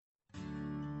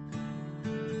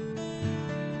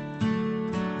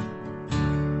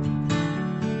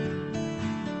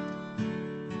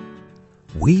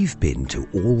We've been to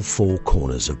all four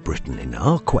corners of Britain in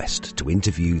our quest to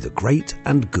interview the great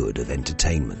and good of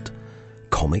entertainment.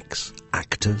 Comics,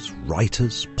 actors,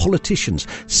 writers, politicians,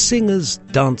 singers,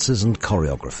 dancers and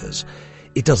choreographers.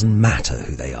 It doesn't matter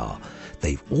who they are.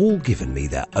 They've all given me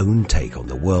their own take on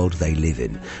the world they live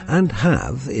in and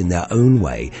have, in their own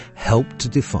way, helped to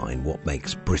define what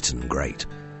makes Britain great.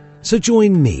 So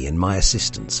join me and my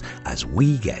assistants as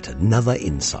we get another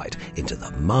insight into the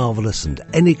marvellous and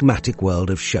enigmatic world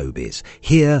of showbiz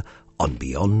here on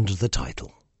Beyond the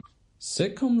Title.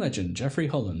 Sitcom legend Geoffrey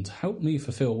Holland helped me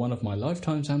fulfill one of my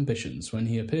lifetime's ambitions when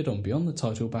he appeared on Beyond the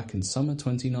Title back in summer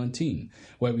 2019,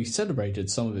 where we celebrated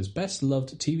some of his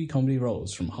best-loved TV comedy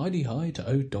roles from Hi-de-Hi to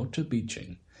Oh Dr.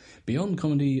 Beeching. Beyond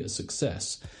comedy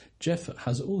success, Jeff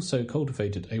has also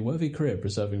cultivated a worthy career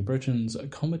preserving Britain's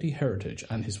comedy heritage,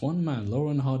 and his one-man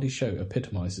Laurel and Hardy show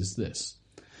epitomises this.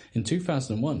 In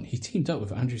 2001, he teamed up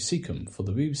with Andrew Seacombe for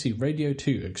the BBC Radio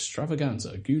 2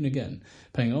 extravaganza Goon Again,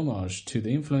 paying homage to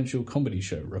the influential comedy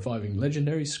show, reviving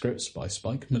legendary scripts by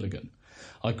Spike Milligan.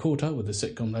 I caught up with the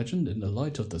sitcom legend in the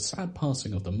light of the sad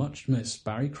passing of the much-missed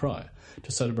Barry Cryer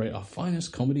to celebrate our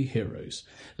finest comedy heroes.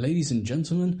 Ladies and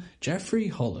gentlemen, Geoffrey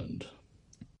Holland.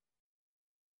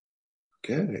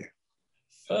 Okay.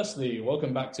 Firstly,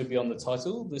 welcome back to Beyond the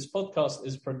Title. This podcast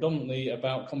is predominantly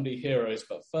about comedy heroes,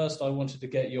 but first I wanted to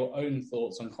get your own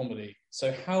thoughts on comedy.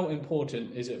 So how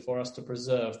important is it for us to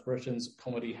preserve Britain's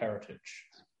comedy heritage?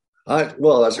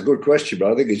 Well, that's a good question,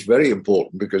 but I think it's very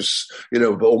important because,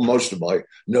 most of my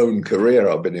known career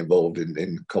I've been involved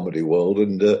in comedy world,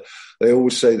 and they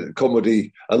always say that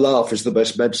comedy, a laugh is the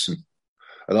best medicine.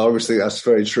 And I always think that's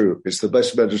very true. It's the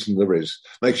best medicine there is.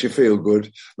 Makes you feel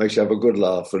good, makes you have a good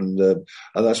laugh, and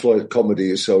that's why comedy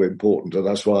is so important. And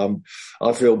that's why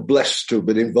I feel blessed to have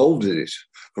been involved in it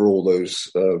for all those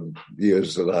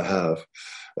years that I have.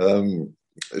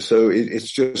 So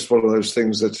it's just one of those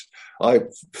things that I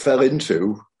fell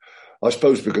into, I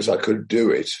suppose, because I could do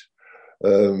it.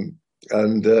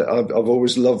 I've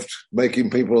always loved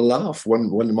making people laugh when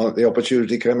the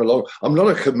opportunity came along. I'm not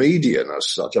a comedian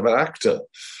as such. I'm an actor,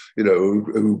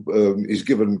 who is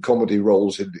given comedy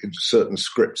roles in certain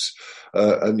scripts,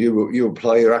 and you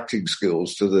apply your acting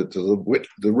skills to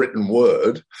the written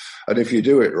word, and if you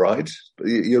do it right,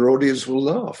 your audience will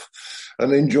laugh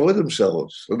and enjoy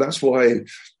themselves. And that's why,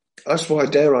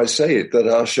 dare I say it, that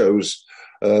our shows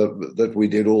that we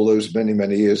did all those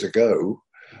many years ago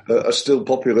are still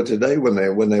popular today when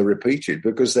they're repeated,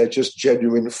 because they're just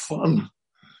genuine fun,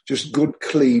 just good,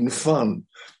 clean fun.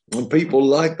 And people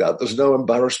like that. There's no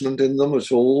embarrassment in them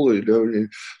at all.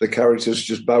 The characters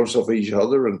just bounce off each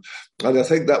other. And I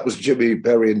think that was Jimmy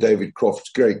Perry and David Croft's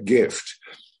great gift.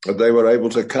 And they were able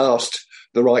to cast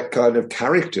the right kind of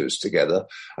characters together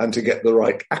and to get the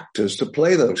right actors to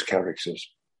play those characters.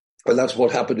 And that's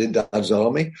what happened in Dad's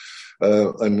Army,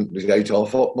 and the 8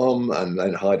 Half Hot Mum, and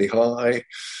then Hi-de-Hi,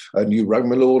 and You Rang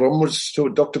Me Lord onwards to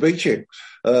Dr. Beeching,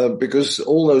 because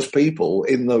all those people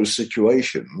in those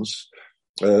situations,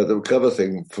 the clever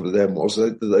thing for them was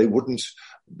that they wouldn't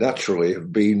naturally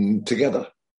have been together.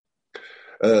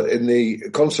 In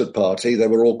the concert party, they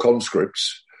were all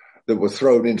conscripts that were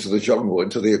thrown into the jungle,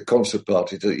 into the concert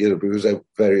party, because they were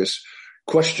various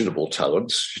questionable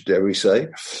talents, dare we say,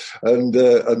 and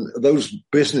those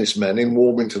businessmen in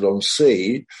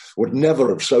Warmington-on-Sea would never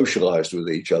have socialised with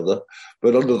each other,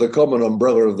 but under the common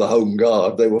umbrella of the Home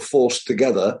Guard, they were forced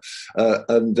together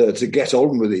and to get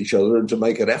on with each other and to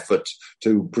make an effort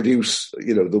to produce,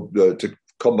 to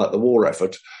combat the war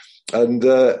effort. And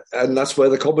that's where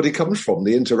the comedy comes from,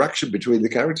 the interaction between the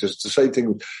characters. It's the same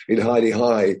thing in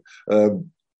Hi-de-Hi.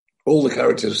 All the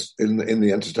characters in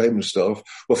the entertainment staff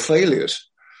were failures.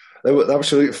 They were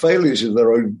absolute failures in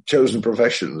their own chosen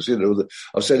professions.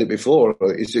 I've said it before.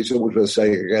 It's always worth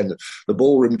saying again. The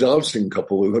ballroom dancing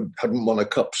couple who hadn't won a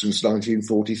cup since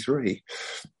 1943.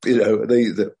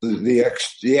 The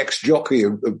ex-jockey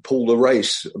who pulled a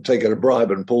race, taken a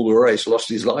bribe and pulled a race, lost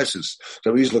his license.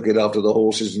 So he's looking after the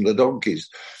horses and the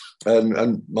donkeys.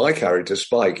 And my character,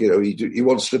 Spike, he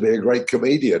wants to be a great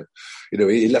comedian.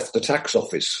 He left the tax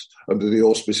office under the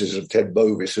auspices of Ted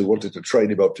Bovis, who wanted to train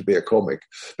him up to be a comic,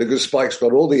 because Spike's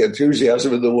got all the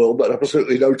enthusiasm in the world, but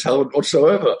absolutely no talent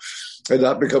whatsoever. And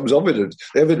that becomes evident.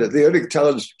 The only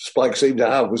talent Spike seemed to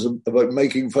have was about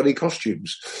making funny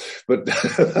costumes. But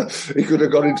he could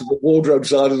have gone into the wardrobe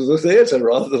side of the theatre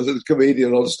rather than a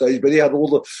comedian on stage. But he had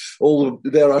all the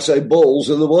dare I say, balls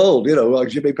in the world, like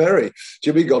Jimmy Perry.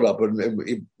 Jimmy got up and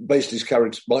he based his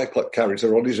character, my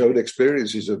character, on his own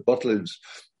experiences at Butlins.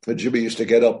 And Jimmy used to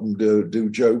get up and do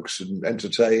jokes and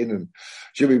entertain, and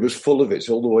Jimmy was full of it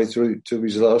all the way through to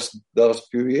his last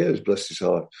few years, bless his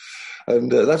heart.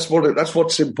 And that's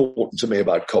what's important to me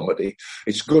about comedy.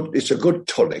 It's good. It's a good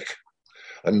tonic,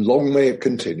 and long may it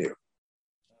continue.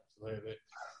 Absolutely.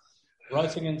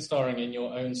 Writing and starring in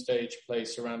your own stage play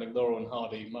surrounding Laurel and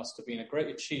Hardy must have been a great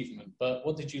achievement, but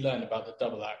what did you learn about the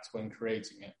double act when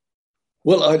creating it?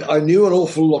 Well, I knew an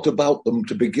awful lot about them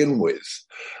to begin with,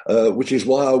 which is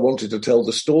why I wanted to tell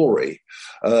the story.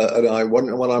 And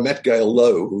when I met Gail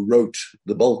Lowe, who wrote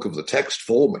the bulk of the text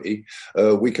for me,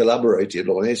 we collaborated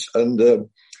on it. And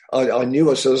I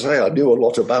knew, as I say, I knew a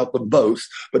lot about them both,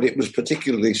 but it was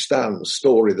particularly Stan's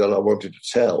story that I wanted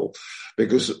to tell,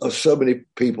 because so many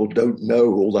people don't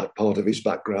know all that part of his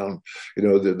background. You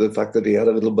know, the fact that he had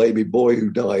a little baby boy who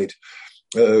died.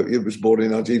 He was born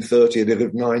in 1930 and he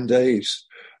lived 9 days.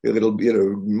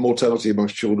 Mortality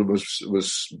amongst children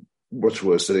was much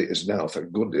worse than it is now,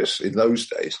 thank goodness, in those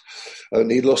days.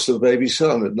 And he lost a baby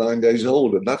son at 9 days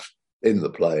old, and that's in the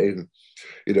play. And,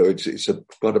 you know, it's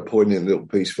quite a poignant little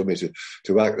piece for me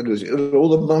to act. And all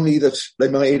the money that they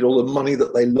made, all the money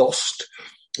that they lost.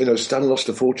 You know, Stan lost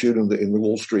a fortune in the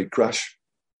Wall Street crash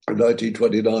in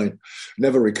 1929,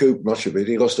 never recouped much of it.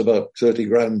 He lost about 30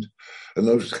 grand. And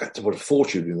those had to put a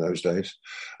fortune in those days,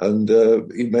 and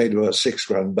he made about 6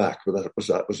 grand back. But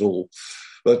that was all.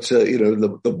 But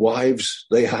the wives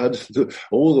they had,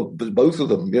 both of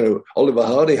them. You know, Oliver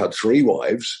Hardy had 3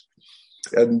 wives,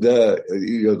 and the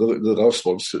last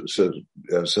one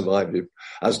survived him,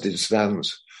 as did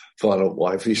Stan's final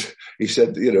wife. He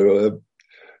said, there's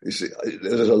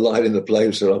a line in the play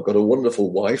that said, "I've got a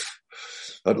wonderful wife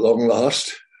at long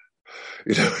last."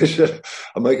 You know,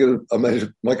 I make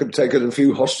them take a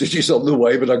few hostages on the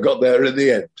way, but I got there in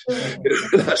the end.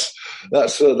 That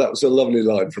was a lovely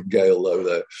line from Gail, though.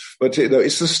 There, but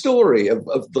it's the story of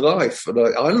life, and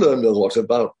I learned a lot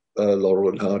about Laurel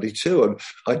and Hardy too. And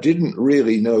I didn't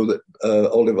really know that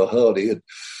Oliver Hardy had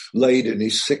laid in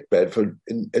his sickbed for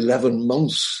 11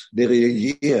 months, nearly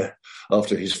a year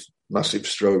after his massive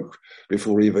stroke,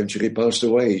 before he eventually passed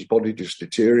away. His body just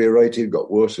deteriorated, got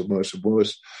worse and worse and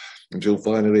worse, until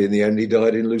finally, in the end, he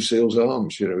died in Lucille's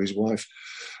arms, his wife.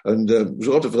 And there's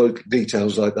a lot of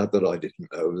details like that I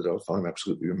didn't know, that I find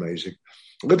absolutely amazing.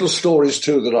 Little stories,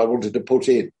 too, that I wanted to put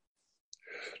in,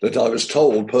 that I was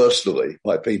told personally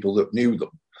by people that knew them.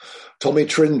 Tommy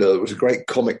Trinder, there was a great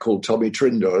comic called Tommy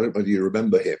Trinder. I don't know whether you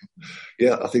remember him.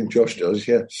 Yeah, I think Josh does,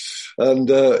 yeah. And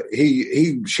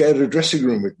he shared a dressing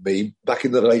room with me back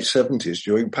in the late 70s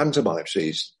during pantomime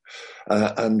season.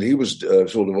 And he was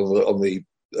sort of on the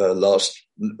last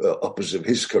uppers of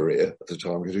his career at the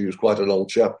time, because he was quite an old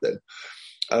chap then.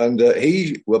 And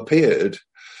he appeared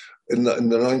in the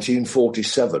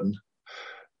 1947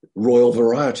 Royal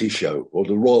Variety Show, or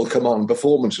the Royal Command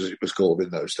Performance, as it was called in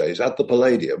those days, at the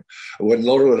Palladium, when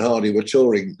Laurel and Hardy were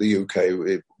touring the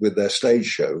UK with their stage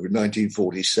show in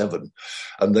 1947.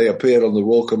 And they appeared on the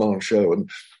Royal Command show. And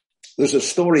there's a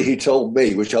story he told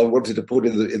me, which I wanted to put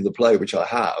in the play, which I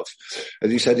have.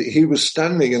 And he said he was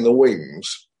standing in the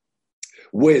wings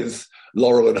with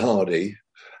Laurel and Hardy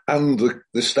and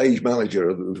the stage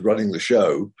manager that was running the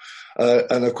show.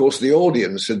 And, of course, the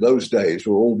audience in those days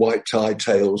were all white tie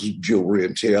tails, jewellery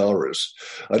and tiaras.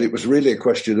 And it was really a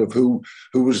question of who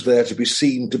was there to be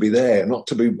seen to be there, not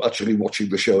to be actually watching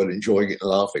the show and enjoying it and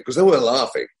laughing. Because they weren't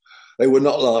laughing. They were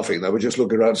not laughing. They were just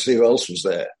looking around to see who else was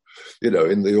there,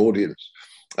 in the audience.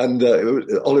 And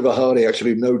Oliver Hardy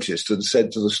actually noticed and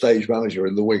said to the stage manager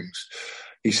in the wings,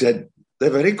 he said, "They're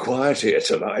very quiet here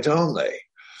tonight, aren't they?"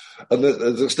 And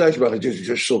the stage manager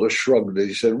just sort of shrugged and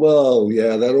he said, "Well,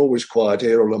 yeah, they're always quiet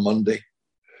here on a Monday."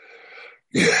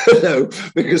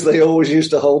 Because they always used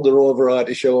to hold the Royal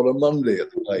Variety Show on a Monday at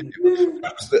the Palladium.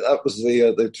 That was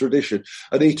the tradition.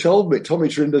 And Tommy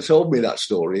Trinder told me that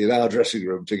story in our dressing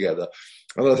room together.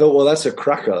 And I thought, well, that's a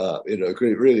cracker, that,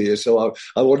 it really is. So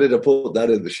I wanted to put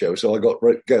that in the show. So I got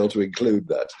Gail to include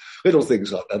that. Little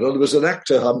things like that. And there was an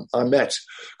actor I met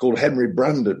called Henry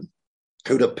Brandon,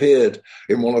 who'd appeared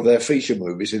in one of their feature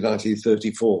movies in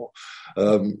 1934.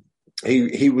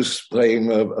 He was playing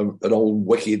an old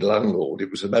wicked landlord.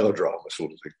 It was a melodrama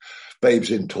sort of thing. Babes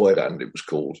in Toyland, it was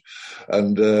called.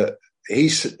 And he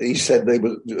said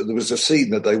there was a scene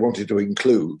that they wanted to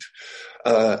include.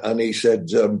 And he said,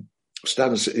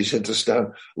 Stan to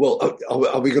Stan, "Well,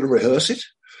 are we going to rehearse it?"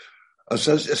 And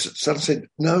so Stan said,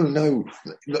 no,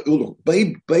 look,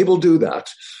 Babe will do that.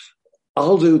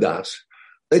 I'll do that.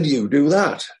 Then you do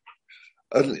that.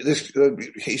 And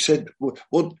he said,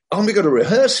 "Well, aren't we going to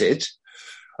rehearse it?"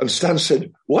 And Stan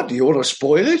said, "What, do you want to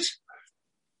spoil it?"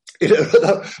 You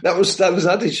know, that was Stan's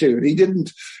attitude. He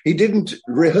didn't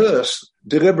rehearse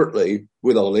deliberately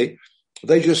with Ollie.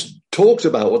 They just talked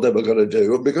about what they were going to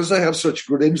do, and because they had such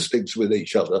good instincts with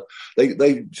each other,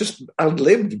 they just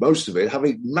ad-libbed most of it.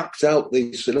 Having mapped out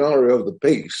the scenario of the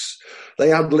piece,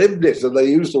 they ad-libbed it, and they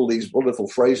used all these wonderful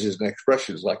phrases and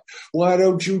expressions like, "Why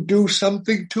don't you do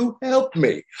something to help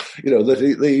me?" You know, that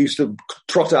they used to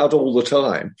trot out all the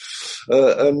time.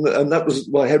 And that was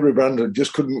why Henry Brandon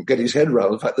just couldn't get his head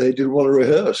around the fact that they didn't want to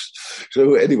rehearse.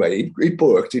 So anyway, he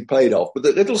worked, he paid off. But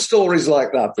the little stories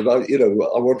like that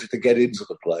I wanted to get into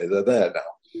the play, they're there now.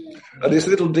 And it's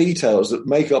little details that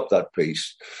make up that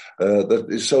piece that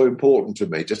is so important to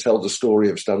me to tell the story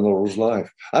of Stan Laurel's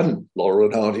life and Laurel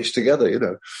and Hardy's together, you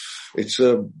know. It's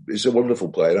a wonderful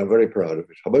play, and I'm very proud of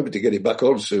it. I'm hoping to get it back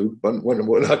on soon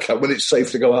when I can, when it's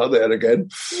safe to go out there again.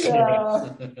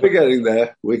 Yeah. We're getting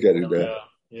there.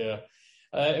 Yeah.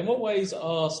 In what ways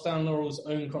are Stan Laurel's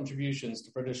own contributions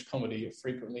to British comedy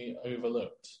frequently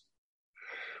overlooked?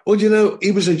 Well, you know,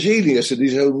 he was a genius in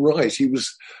his own right. He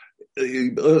was,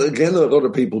 again, a lot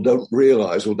of people don't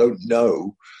realise or don't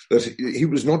know that he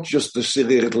was not just the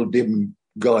silly little dim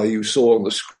guy you saw on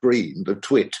the screen, the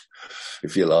twit,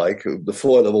 if you like, the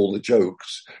foil of all the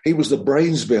jokes. He was the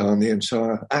brains behind the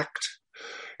entire act.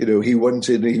 You know, he went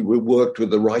in, he worked with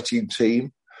the writing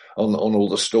team on all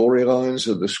the storylines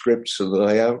and the scripts and the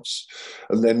layouts.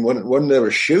 And then when they were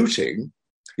shooting,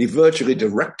 he virtually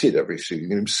directed everything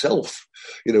himself.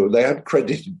 You know, they had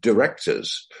credited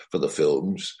directors for the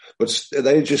films, but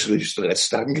they just let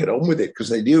Stan get on with it because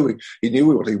he knew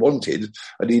what he wanted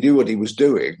and he knew what he was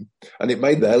doing, and it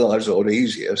made their lives a lot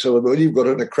easier. So when you've got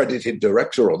an accredited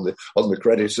director on the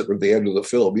credits at the end of the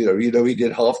film, you know he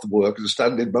did half the work and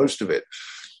Stan did most of it.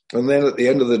 And then at the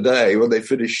end of the day, when they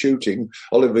finished shooting,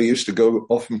 Oliver used to go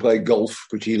off and play golf,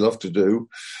 which he loved to do.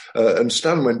 And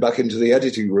Stan went back into the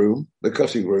editing room, the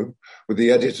cutting room, with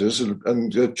the editors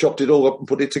and chopped it all up and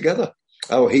put it together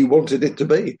how he wanted it to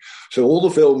be. So all the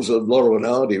films of Laurel and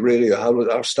Hardy really are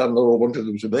how Stan Laurel wanted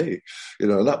them to be. You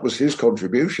know, and that was his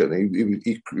contribution.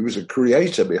 He was a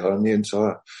creator behind the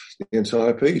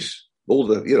entire piece,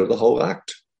 the whole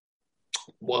act.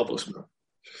 Marvelous, man.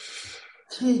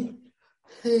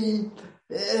 He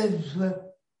ever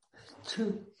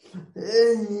to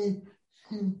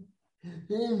anything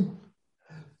in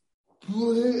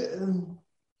Britain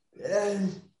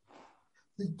as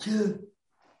to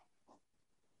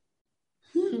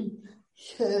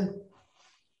himself.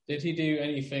 Did he do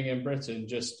anything in Britain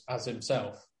just as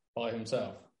himself, by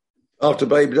himself? After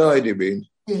Babe died, you mean?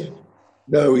 Yeah.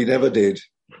 No, he never did.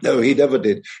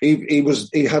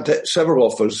 He had several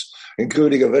offers,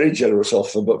 including a very generous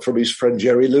offer, but from his friend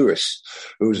Jerry Lewis,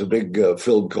 who was a big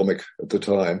film comic at the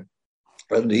time.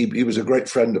 And he was a great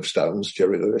friend of Stan's,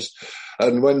 Jerry Lewis.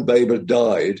 And when Babe had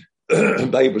died,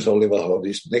 Babe was Oliver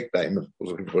Hardy's nickname.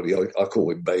 I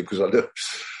call him Babe because I do.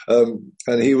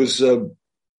 And he was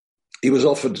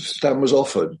offered, Stan was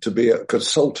offered to be a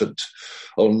consultant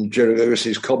on Jerry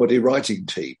Lewis's comedy writing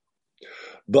team.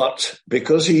 But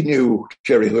because he knew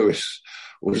Jerry Lewis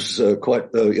was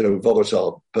quite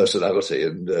volatile personality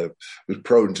and was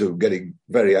prone to getting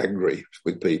very angry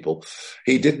with people,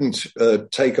 he didn't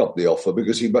take up the offer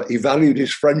because he valued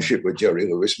his friendship with Jerry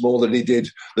Lewis more than he did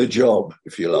the job,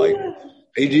 if you like.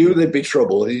 He knew there'd be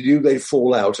trouble. He knew they'd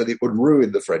fall out and it would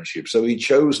ruin the friendship. So he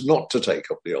chose not to take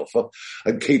up the offer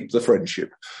and keep the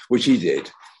friendship, which he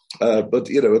did. But,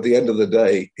 at the end of the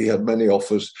day, he had many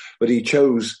offers, but he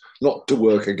chose not to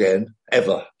work again,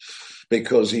 ever,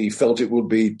 because he felt it would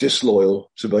be disloyal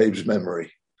to Babe's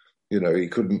memory. He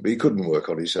couldn't work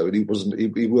on his own. He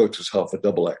worked as half a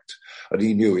double act, and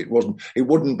he knew it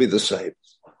wouldn't be the same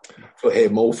for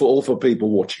him or for people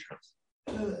watching.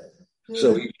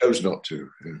 So he chose not to.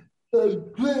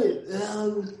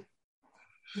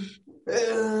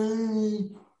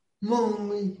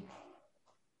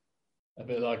 A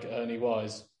bit like Ernie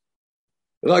Wise.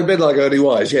 A bit like Ernie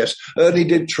Wise, yes. Ernie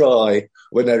did try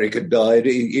when Eric had died.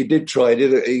 He did try.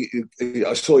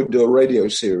 I saw him do a radio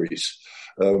series.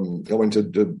 I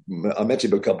met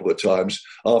him a couple of times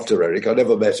after Eric. I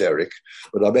never met Eric,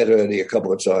 but I met Ernie a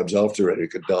couple of times after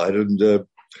Eric had died, and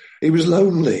he was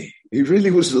lonely. He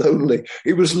really was lonely.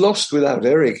 He was lost without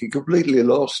Eric. He completely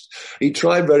lost. He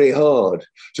tried very hard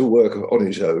to work on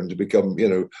his own to become,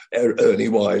 Ernie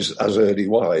Wise as Ernie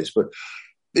Wise. But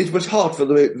it was hard for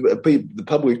the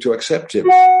public to accept him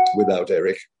without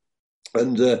Eric.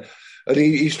 And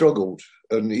he struggled.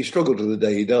 And he struggled to the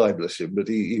day he died, bless him. But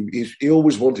he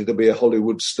always wanted to be a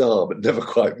Hollywood star, but never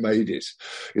quite made it.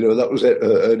 That was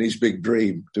Ernie's big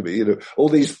dream to be, all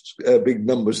these big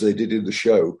numbers they did in the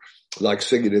show, like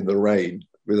Singing in the Rain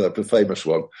without the famous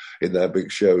one in their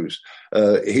big shows.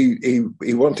 He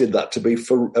wanted that to be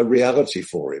for a reality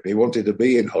for him. He wanted to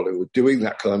be in Hollywood doing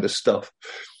that kind of stuff.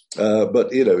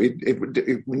 But, you know, it was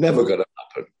never going to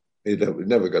happen. It was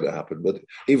never going to happen. But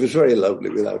he was very lonely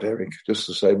without Eric, just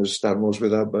the same as Stan was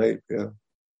without Babe, yeah.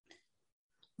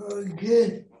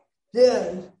 Okay,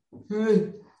 yeah.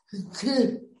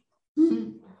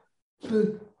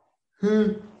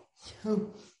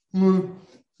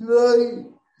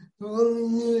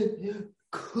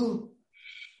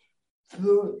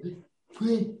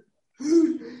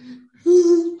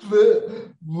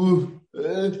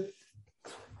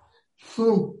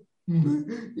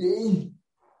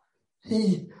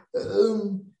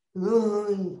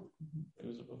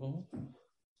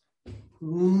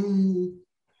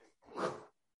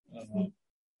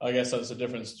 I guess that's the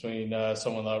difference between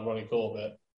someone like Ronnie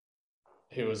Corbett,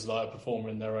 who was like a performer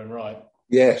in their own right.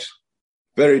 Yes,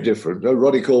 very different. No,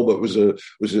 Ronnie Corbett was an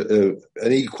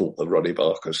equal of Ronnie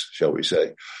Barker, shall we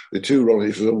say. The two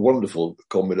Ronnies was a wonderful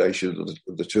combination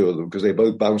of the two of them because they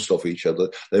both bounced off each other.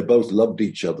 They both loved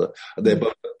each other and they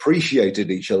both appreciated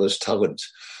each other's talent.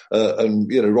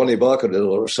 And, you know, Ronnie Barker did a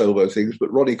lot of solo things,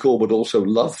 but Ronnie Corbett also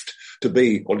loved to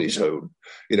be on his own,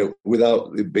 you know,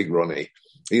 without the big Ronnie.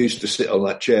 He used to sit on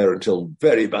that chair and tell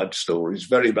very bad stories,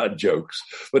 very bad jokes.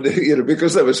 But, you know,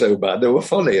 because they were so bad, they were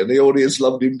funny and the audience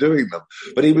loved him doing them.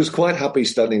 But he was quite happy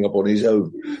standing up on his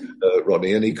own,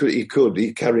 Ronnie, and he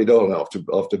carried on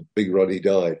after Big Ronnie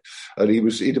died. And he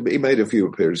made a few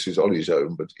appearances on his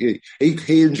own, but he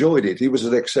enjoyed it. He was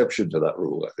an exception to that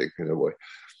rule, I think, in a way.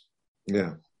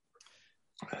 Yeah.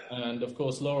 And, of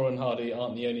course, Laurel and Hardy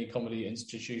aren't the only comedy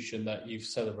institution that you've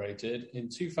celebrated. In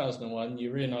 2001,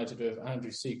 you reunited with Andrew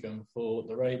Seacombe for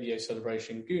the radio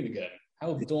celebration Goon Again.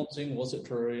 How daunting was it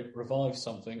to revive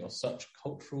something of such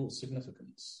cultural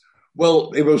significance?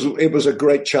 Well, it was a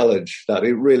great challenge, that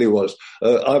it really was.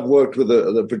 I've worked with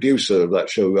the producer of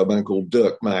that show, a man called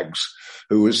Dirk Maggs,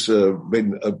 who has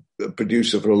been a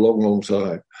producer for a long, long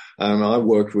time. And I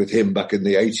worked with him back in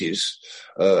the 80s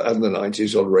and the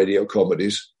 90s on radio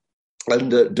comedies.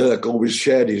 And Dirk always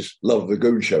shared his love of the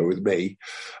Goon Show with me.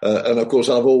 And, of course,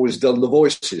 I've always done the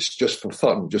voices just for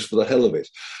fun, just for the hell of it.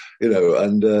 You know,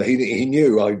 and he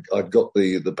knew I'd got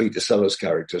the Peter Sellers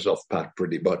characters off pat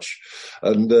pretty much.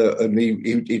 And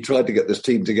he tried to get this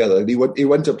team together. And he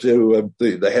went up to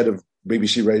the head of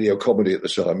BBC Radio Comedy at the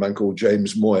time, a man called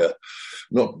James Moyer.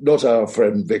 Not our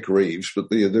friend Vic Reeves, but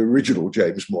the original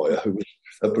James Moyer, who was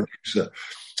a producer.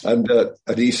 And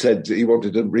he said he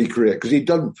wanted to recreate, because he'd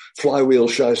done Flywheel,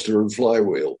 Shyster and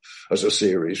Flywheel as a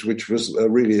series, which was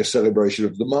really a celebration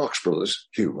of the Marx Brothers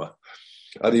humour.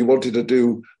 And he wanted to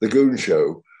do the Goon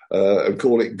Show and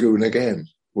call it Goon Again,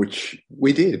 which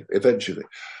we did eventually.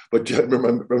 But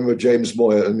remember James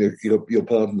Moyer, and you'll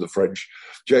pardon the French,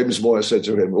 James Moyer said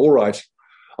to him, "All right,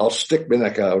 I'll stick my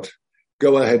neck out.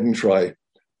 Go ahead and try,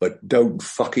 but don't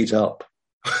fuck it up."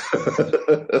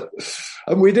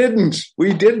 And we didn't.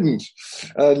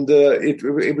 And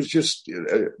it was just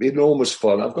enormous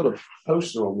fun. I've got a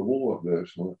poster on the wall up there.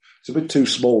 It's a bit too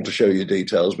small to show you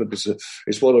details, but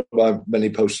it's one of my many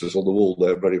posters on the wall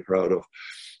there I'm very proud of.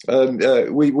 And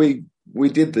we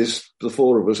did this, the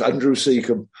four of us, Andrew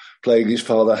Seacombe playing his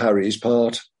father Harry's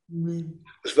part. It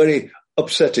was very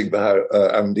upsetting for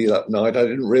Andy that night. I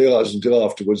didn't realise until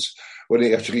afterwards when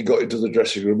he actually got into the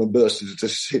dressing room and burst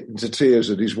into tears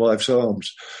at his wife's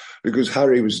arms, because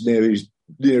Harry was near his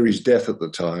death at the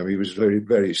time. He was a very,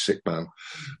 very sick man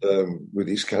with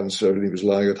his cancer, and he was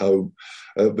lying at home.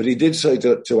 But he did say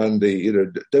to Andy, you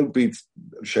know, don't be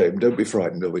ashamed, don't be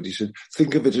frightened of it. He said,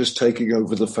 think of it as taking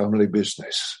over the family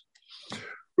business,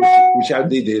 which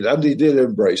Andy did. Andy did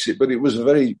embrace it, but it was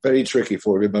very, very tricky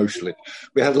for him emotionally.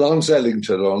 We had Lance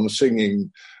Ellington on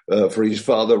singing for his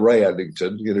father, Ray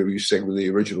Ellington, you know, who sang with the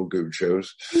original Goon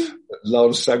shows.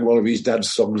 Lance sang one of his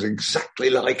dad's songs exactly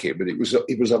like him, and it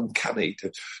was uncanny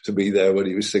to be there when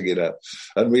he was singing it.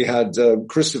 And we had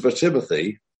Christopher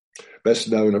Timothy,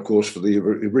 best known, of course, for the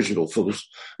original films,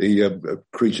 the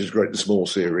Creatures Great and Small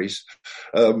series,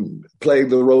 playing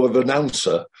the role of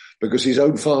announcer, because his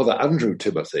own father, Andrew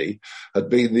Timothy, had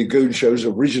been the Goon Show's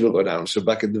original announcer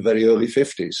back in the very early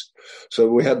 50s. So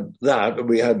we had that, and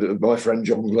we had my friend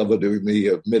John Glover doing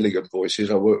the Milligan voices.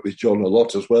 I worked with John a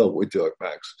lot as well, with Dirk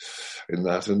Maggs in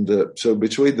that. And so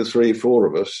between the four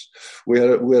of us, we had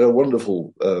a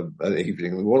wonderful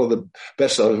evening. One of the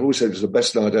best, I always say it was the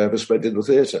best night I ever spent in the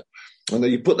theatre. And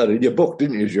you put that in your book,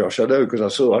 didn't you, Josh? I know,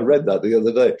 because I read that the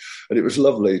other day, and it was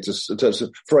lovely. It's a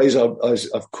phrase I've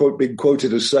been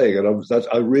quoted as saying, and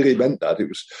I really meant that. It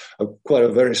was quite a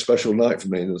very special night for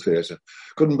me in the theatre.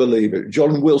 Couldn't believe it.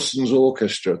 John Wilson's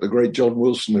orchestra, the great John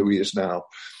Wilson, who he is now.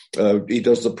 He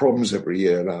does the proms every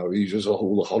year now. He does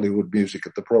all the Hollywood music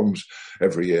at the proms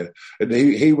every year. And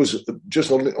he was just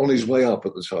on his way up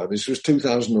at the time. This was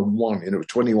 2001,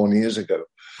 21 years ago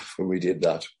when we did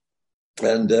that.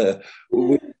 And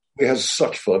we had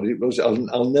such fun. It was,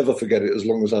 I'll never forget it as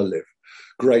long as I live.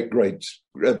 Great.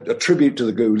 A tribute to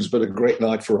the Goons, but a great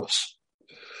night for us.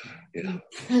 Yeah.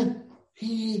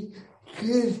 He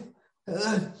gives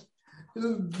us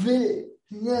a bit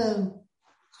now.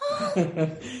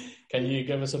 Can you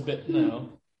give us a bit now?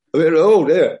 Oh,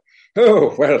 dear.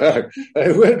 Oh, well,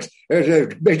 I went,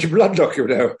 Major Bloodlock,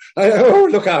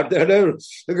 look out there. No,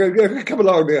 come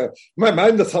along there.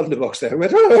 Mind the thunderbox there. I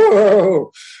went,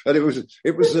 oh. And it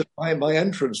was my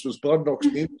entrance was Bloodlock's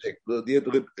music,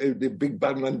 the big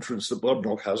band entrance that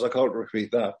Bloodlock has. I can't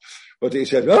repeat that. But he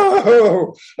said,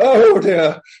 oh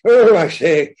dear. Oh, I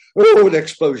say. Oh, the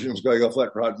explosions going off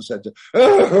left, right and centre.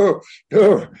 Oh,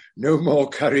 no more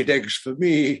curried eggs for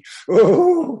me.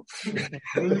 Oh.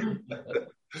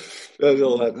 And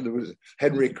all that. And there was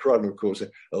Henry Crun, of course.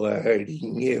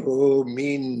 Oh,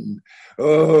 mean.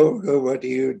 Oh, what are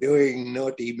you doing,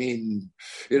 naughty mean?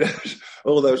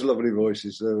 All those lovely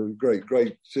voices. Great,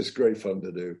 just great fun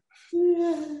to do.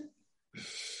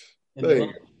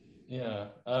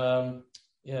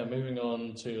 Moving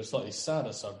on to a slightly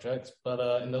sadder subject, but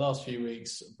in the last few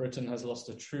weeks, Britain has lost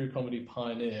a true comedy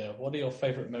pioneer. What are your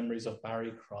favourite memories of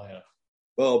Barry Cryer?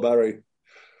 Well, Barry,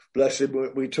 bless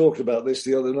him, we talked about this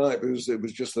the other night because it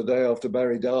was just the day after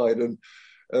Barry died, and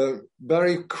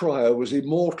Barry Cryer was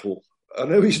immortal. I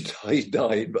know he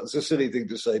died, but it's a silly thing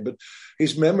to say, but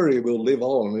his memory will live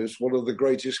on as one of the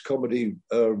greatest comedy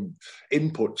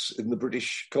inputs in the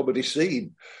British comedy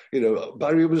scene.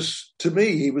 Barry was, to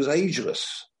me, he was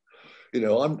ageless.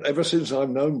 Ever since I've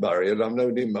known Barry, and I've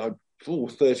known him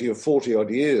 30 or 40 odd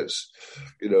years,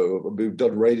 we've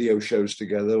done radio shows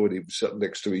together when he was sat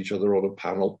next to each other on a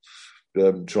panel,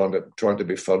 trying to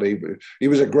be funny. But he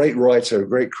was a great writer, a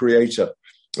great creator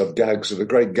of gags, and a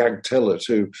great gag teller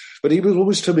too. But he was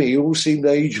always, to me, he always seemed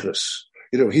ageless.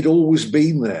 He'd always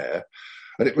been there,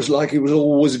 and it was like he was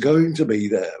always going to be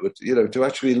there. But, to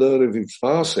actually learn of his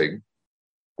passing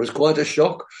was quite a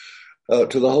shock to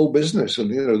the whole business.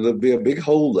 And, there'd be a big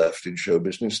hole left in show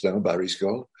business now Barry's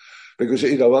gone. Because,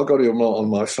 I've got him on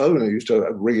my phone. I used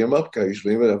to ring him up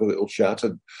occasionally. We'd have a little chat,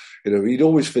 and, he'd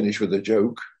always finish with a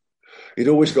joke. He'd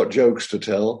always got jokes to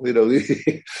tell. He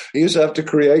used to have to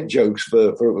create jokes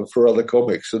for other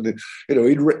comics, and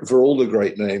he'd written for all the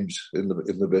great names in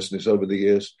the business over the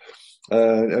years.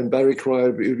 And Barry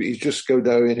Cryer, he'd just go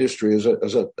down in history as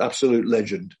an absolute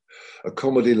legend, a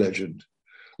comedy legend,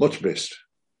 much missed.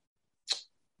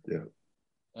 Yeah.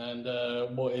 And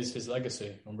what is his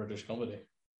legacy on British comedy?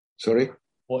 Sorry?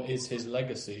 What is his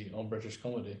legacy on British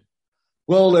comedy?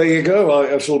 Well, there you go.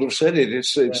 I sort of said it.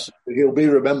 He'll be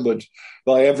remembered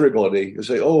by everybody. You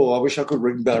say, "Oh, I wish I could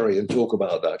ring Barry and talk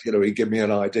about that." He'd give me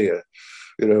an idea.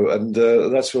 And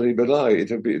that's what he'd be like.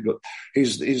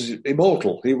 He's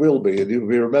immortal. He will be, and he'll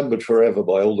be remembered forever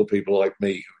by all the people like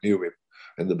me who knew him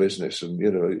in the business. And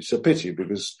it's a pity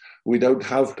because we don't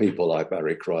have people like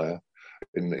Barry Cryer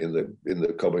in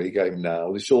the comedy game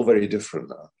now. It's all very different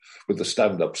now with the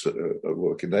stand-ups that are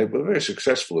working. They're very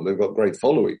successful and they've got great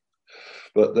following.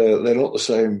 But they're not the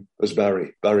same as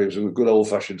Barry. Barry was a good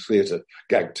old-fashioned theatre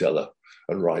gag teller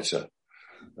and writer,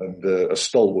 and a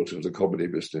stalwart of the comedy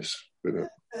business. And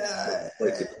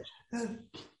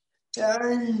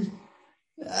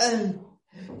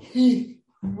he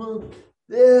was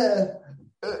there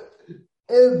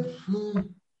every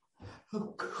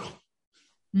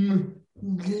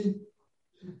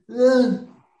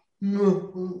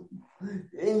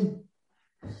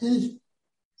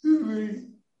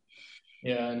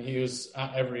Yeah, and he was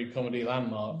at every comedy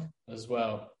landmark as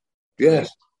well. Yes.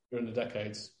 During the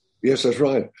decades. Yes, that's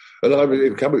right. And I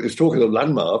mean, it's talking of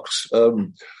landmarks.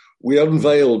 We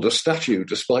unveiled a statue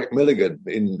to Spike Milligan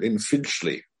in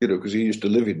Finchley, because he used to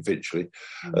live in Finchley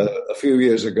a few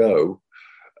years ago.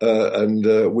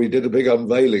 And we did a big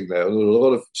unveiling there. There were a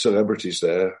lot of celebrities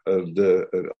there, and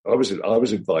I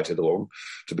was invited along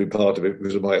to be part of it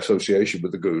because of my association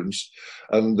with the Goons.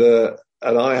 And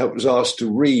I was asked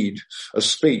to read a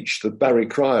speech that Barry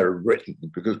Cryer had written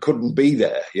because couldn't be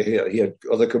there. He had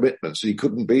other commitments. He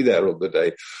couldn't be there on the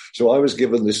day. So I was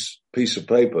given this piece of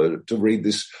paper to read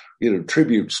this,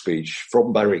 tribute speech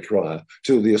from Barry Cryer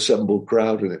to the assembled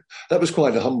crowd. And that was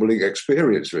quite a humbling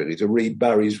experience, really, to read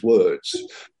Barry's words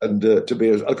and to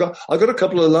be. I got a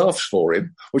couple of laughs for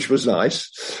him, which was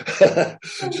nice. That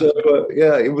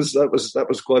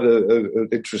was quite an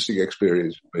interesting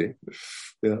experience for me.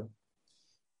 Yeah.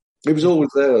 He was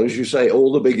always there, as you say,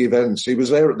 all the big events. He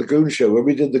was there at the Goon Show when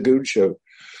we did the Goon Show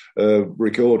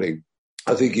recording.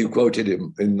 I think you quoted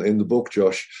him in the book,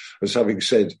 Josh, as having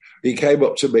said, he came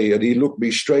up to me and he looked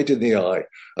me straight in the eye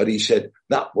and he said,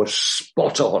 "That was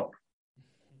spot on."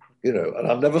 And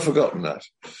I've never forgotten that.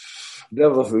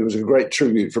 It was a great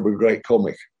tribute from a great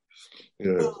comic.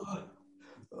 I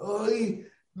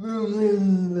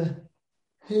remember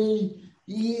he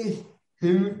used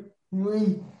to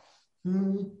read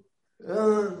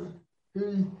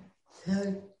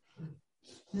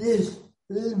this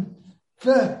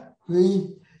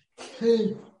family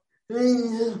to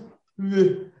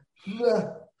the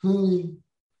family.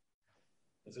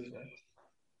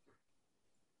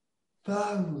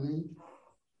 Family.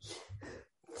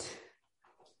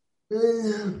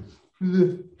 The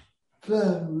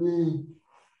family.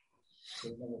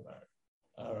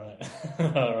 All right,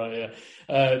 yeah.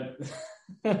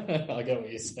 I get what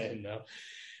you're saying now.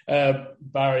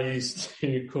 Barry used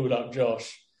to call up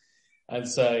Josh and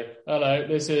say, "Hello,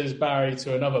 this is Barry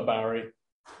to another Barry."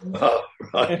 Oh,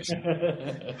 right.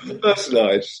 That's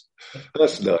nice.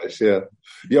 That's nice, yeah.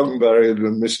 Young Barry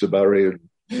and Mr. Barry.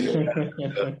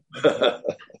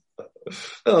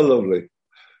 Oh, lovely.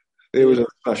 He was a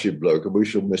smashing bloke and we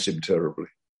shall miss him terribly.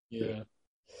 Yeah.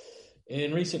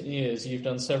 In recent years, you've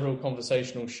done several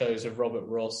conversational shows of Robert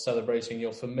Ross celebrating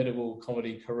your formidable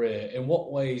comedy career. In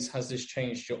what ways has this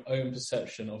changed your own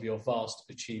perception of your vast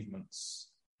achievements?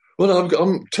 Well,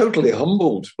 I'm totally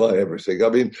humbled by everything. I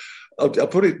mean, I'll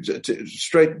put it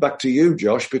straight back to you,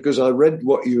 Josh, because I read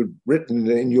what you'd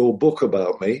written in your book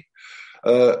about me,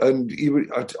 and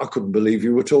I couldn't believe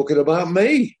you were talking about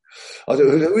me.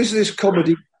 Who is this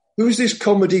comedy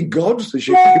god that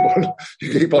you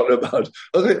keep on about?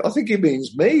 I think he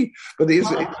means me, but it's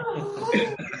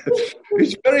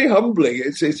very humbling.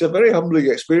 It's a very humbling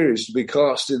experience to be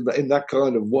cast in that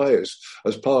kind of way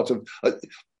as part of.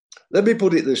 Let me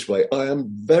put it this way: I am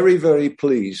very, very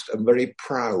pleased and very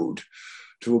proud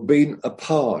to have been a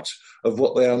part of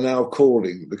what they are now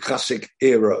calling the classic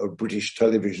era of British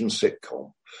television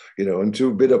sitcom. And to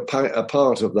have been a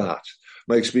part of that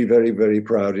makes me very, very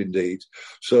proud indeed.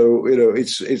 So,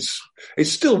 it's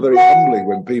still very humbling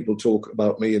when people talk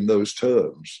about me in those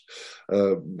terms.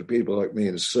 People like me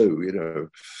and Sue,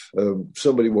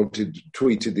 somebody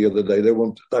tweeted the other day, they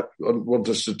want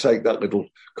us to take that little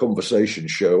conversation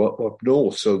show up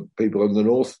north so people in the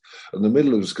north and the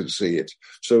Midlands can see it.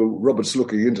 So Robert's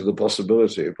looking into the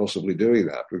possibility of possibly doing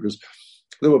that because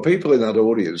there were people in that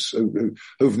audience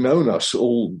who've known us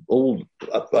all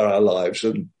our lives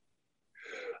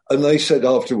and they said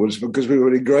afterwards, because we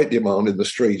were in great demand in the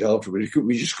street afterwards,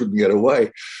 we just couldn't get away.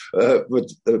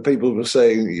 But people were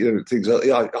saying, things like,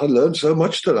 I learned so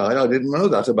much tonight. I didn't know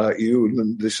that about you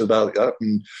and this about that.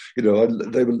 And,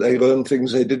 they learned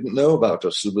things they didn't know about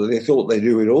us. They thought they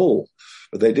knew it all,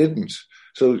 but they didn't.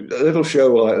 So a little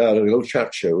show like that, a little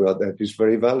chat show like that is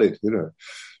very valid,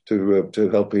 to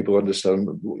help people understand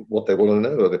what they want to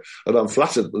know. And I'm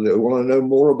flattered that they want to know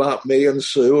more about me and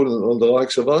Sue and the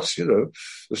likes of us, the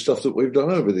stuff that we've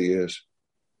done over the years.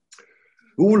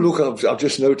 Oh, look, I've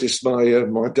just noticed my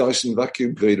Dyson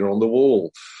vacuum cleaner on the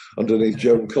wall underneath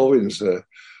Joan Collins there.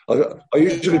 I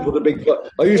usually put a big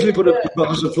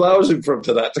vase of flowers in front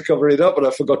of that to cover it up, and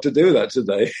I forgot to do that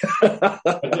today.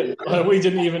 We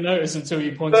didn't even notice until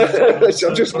you pointed it out. I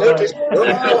just noticed.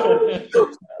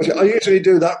 I usually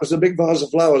do that with a big vase of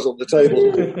flowers on the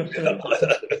table.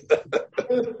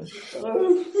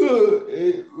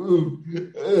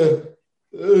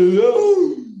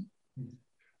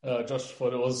 Josh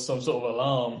thought it was some sort of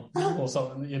alarm or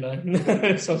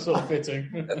something, some sort of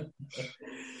fitting.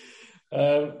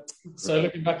 So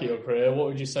looking back at your career, what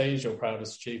would you say is your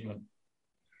proudest achievement?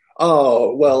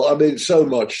 Oh, well, I mean, so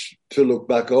much to look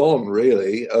back on,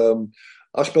 really.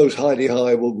 I suppose Heidi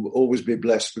High will always be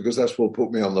blessed because that's what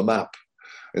put me on the map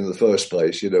in the first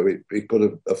place. It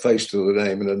put a face to the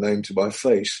name and a name to my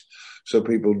face, so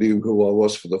people knew who I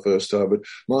was for the first time. But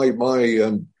my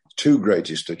two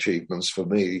greatest achievements for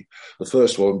me, the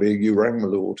first one being You Rang, My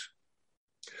Lord,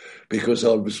 because I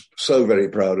was so very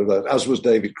proud of that, as was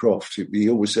David Croft. He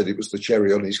always said it was the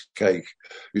cherry on his cake.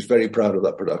 He was very proud of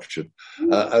that production.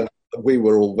 And we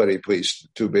were all very pleased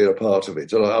to be a part of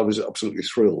it. And I was absolutely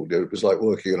thrilled. It was like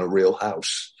working in a real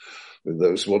house with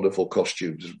those wonderful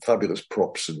costumes, fabulous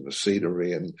props and the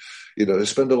scenery. And, they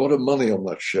spent a lot of money on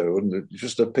that show. And it's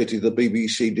just a pity the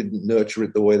BBC didn't nurture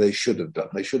it the way they should have done.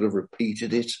 They should have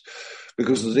repeated it,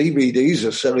 because the DVDs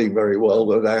are selling very well,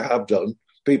 but they have done.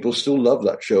 People still love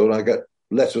that show, and I get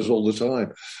letters all the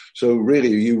time. So really,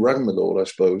 you rang the Lord, I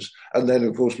suppose. And then,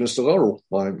 of course, Mr. Laurel,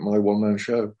 my one-man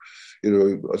show.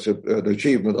 It's an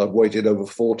achievement I've waited over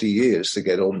 40 years to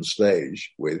get on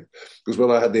stage with. Because when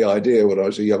I had the idea when I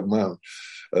was a young man,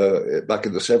 back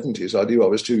in the 70s, I knew I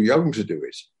was too young to do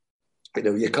it.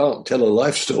 You can't tell a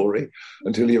life story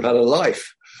until you've had a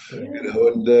life.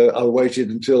 And I waited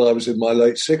until I was in my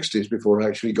late 60s before I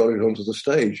actually got it onto the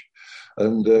stage.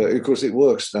 And, of course, it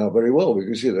works now very well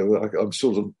because, I'm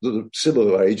sort of the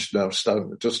similar age now,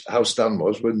 Stan, just how Stan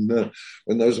was when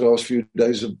those last few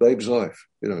days of Babe's life,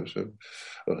 so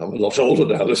I'm a lot older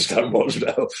now than Stan was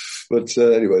now. But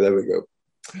anyway, there we go.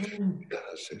 Yeah,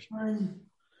 that's it.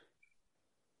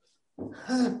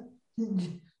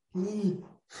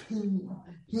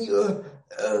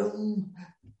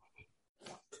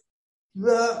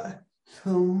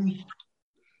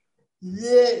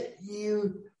 That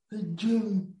you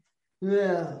do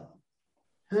well,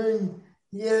 and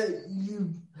yet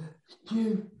you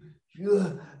do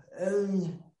your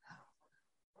own.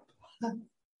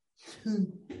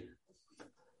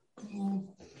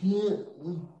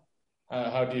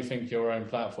 How do you think your own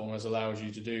platform has allowed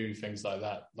you to do things like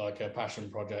that, like passion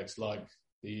projects, like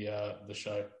the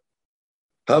show?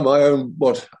 My own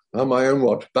what?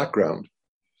 Background?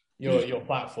 Your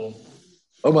platform.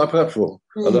 Oh, my platform.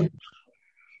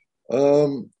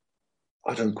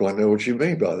 I don't quite know what you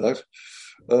mean by that.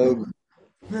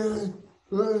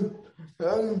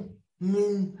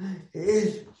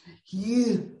 If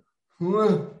you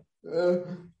were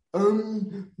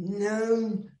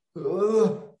unknown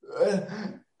or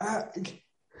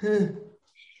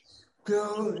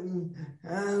going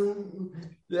out,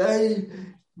 they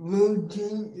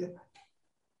wouldn't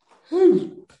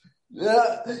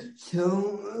that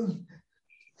someone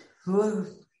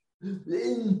was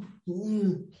in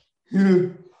you.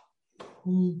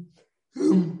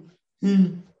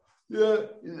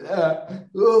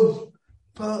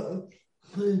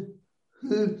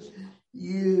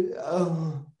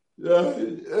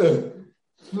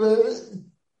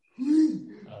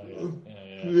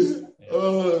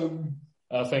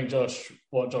 I think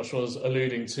what Josh was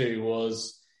alluding to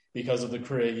was because of the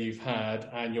career you've had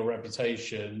and your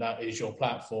reputation, that is your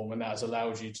platform, and that has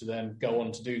allowed you to then go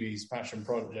on to do these passion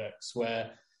projects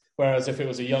whereas if it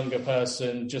was a younger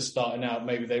person just starting out,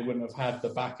 maybe they wouldn't have had the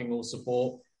backing or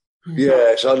support.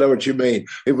 Yes, I know what you mean.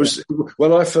 It was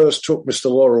when I first took Mr.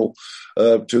 Laurel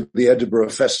to the Edinburgh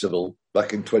Festival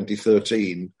back in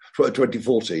 2014,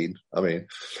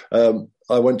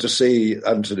 I went to see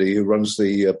Anthony, who runs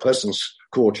the Pleasance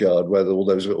Courtyard, where all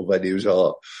those little venues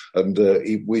are, and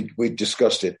we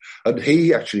discussed it. And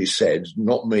he actually said,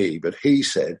 not me, but he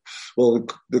said, well,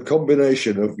 the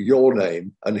combination of your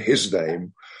name and his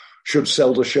name should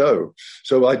sell the show.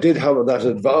 So I did have that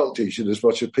advantage in as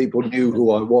much as people knew who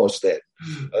I was then.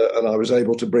 And I was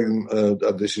able to bring,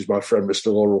 this is my friend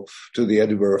Mr. Laurel, to the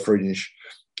Edinburgh Fringe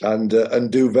and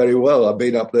do very well. I've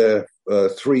been up there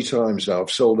 3 times now. I've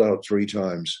sold out 3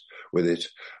 times with it.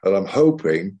 And I'm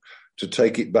hoping to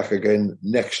take it back again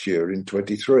next year in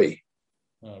 23.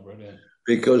 Oh, brilliant.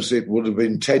 Because it would have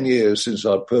been 10 years since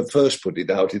I first put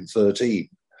it out in 13.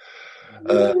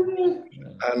 I'll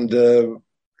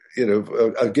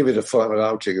give it a final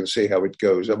outing and see how it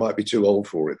goes. I might be too old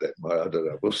for it then. I don't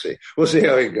know. We'll see. We'll see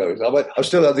how it goes. I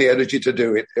still have the energy to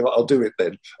do it. I'll do it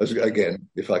then again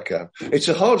if I can. It's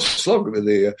a hard slog with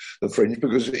the Fringe,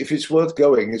 because if it's worth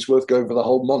going for the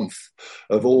whole month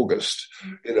of August.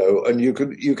 And you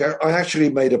can. I actually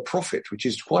made a profit, which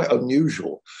is quite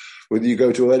unusual when you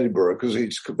go to Edinburgh, because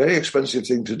it's a very expensive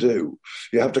thing to do.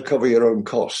 You have to cover your own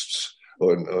costs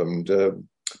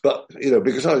But,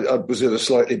 because I was in a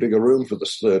slightly bigger room for the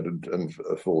 3rd and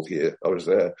 4th year I was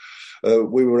there,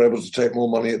 we were able to take more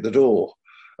money at the door.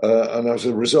 And as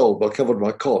a result, I covered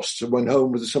my costs and went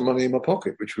home with some money in my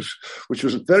pocket, which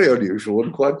was very unusual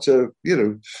and quite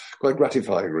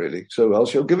gratifying, really. So I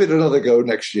shall give it another go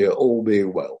next year, all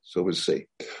being well. So we'll see.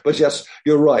 But yes,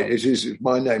 you're right. It is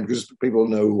my name, because people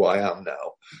know who I am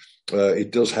now.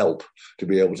 It does help to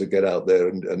be able to get out there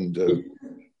and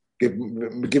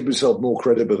give myself more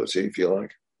credibility, if you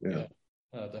like. Yeah.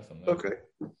 Definitely. Okay.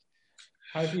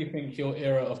 How do you think your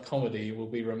era of comedy will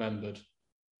be remembered?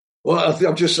 Well, I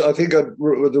think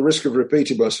with the risk of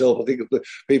repeating myself, I think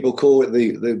people call it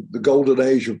the golden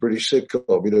age of British sitcom,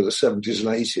 the 70s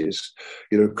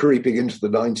and 80s, creeping into the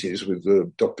 90s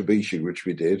with Dr. Beeching, which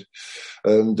we did.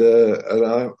 And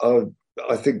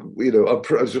I think,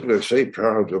 I was going to say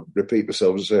proud to repeat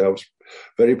myself and say I was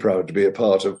very proud to be a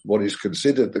part of what is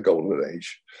considered the golden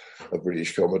age of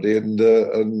British comedy,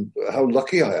 and how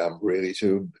lucky I am really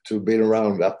to have been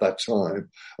around at that time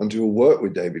and to have worked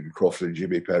with David Croft and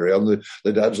Jimmy Perry on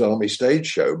the Dad's Army stage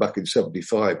show back in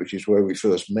 '75, which is where we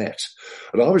first met.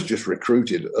 And I was just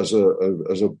recruited as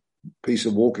a piece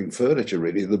of walking furniture,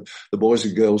 really, the boys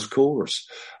and girls chorus.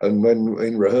 And when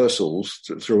in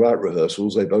throughout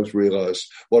rehearsals, they both realised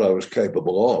what I was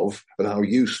capable of and how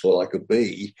useful I could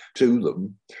be to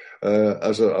them.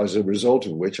 As a result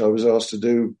of which I was asked to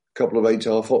do a couple of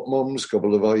 8-half hot moms, a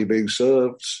couple of Are You Being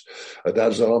Served, a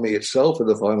Dad's Army itself in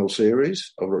the final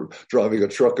series. I was driving a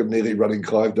truck and nearly running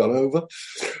Clive Dunn over.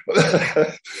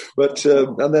 But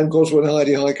and then, of course, when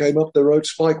Heidi High came up, they wrote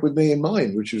Spike with me in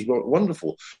mind, which was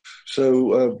wonderful.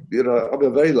 So, I'm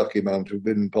a very lucky man to have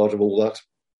been part of all that.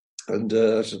 And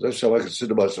that's how I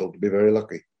consider myself to be very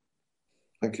lucky.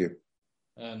 Thank you.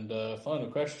 And final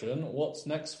question, what's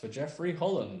next for Geoffrey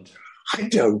Holland? I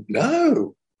don't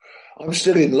know. I'm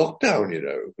still in lockdown,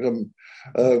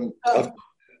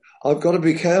 I've got to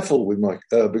be careful with my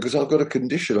because I've got a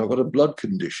condition. I've got a blood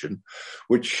condition,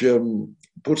 which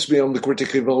puts me on the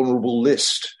critically vulnerable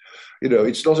list.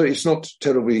 It's not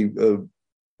terribly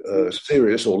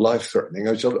serious or life-threatening.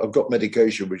 I've got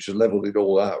medication which has leveled it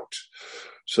all out.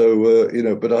 So,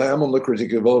 but I am on the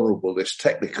critically vulnerable list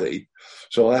technically.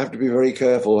 So I have to be very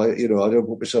careful. I don't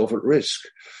put myself at risk,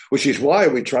 which is why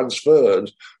we transferred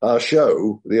our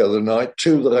show the other night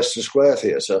to the Leicester Square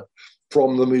Theatre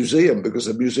from the museum, because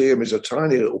the museum is a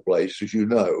tiny little place, as you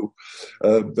know,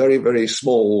 very, very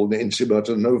small and intimate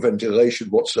and no ventilation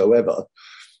whatsoever.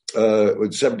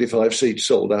 With 75 seats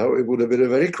sold out, it would have been a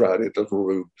very crowded little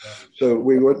room. So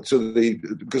we went to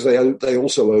because they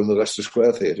also own the Leicester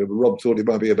Square Theatre. Rob thought it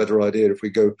might be a better idea if we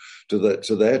go to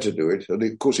there to do it. And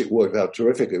of course, it worked out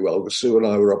terrifically well, because Sue and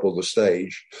I were up on the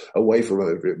stage, away from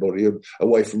everybody, and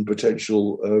away from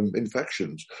potential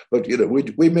infections. But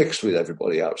we mixed with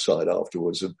everybody outside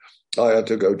afterwards, and I had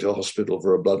to go to hospital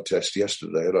for a blood test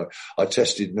yesterday, and I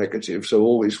tested negative. So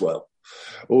all is well.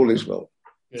 All is well.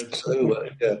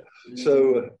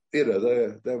 So,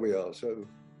 there we are. So,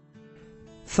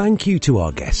 thank you to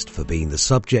our guest for being the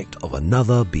subject of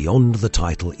another Beyond the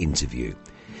Title interview.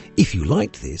 If you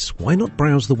liked this, why not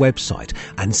browse the website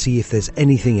and see if there's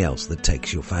anything else that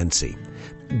takes your fancy.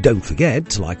 Don't forget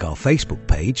to like our Facebook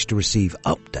page to receive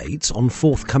updates on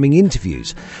forthcoming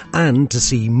interviews and to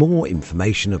see more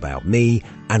information about me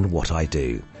and what I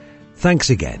do. Thanks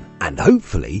again, and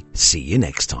hopefully see you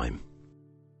next time.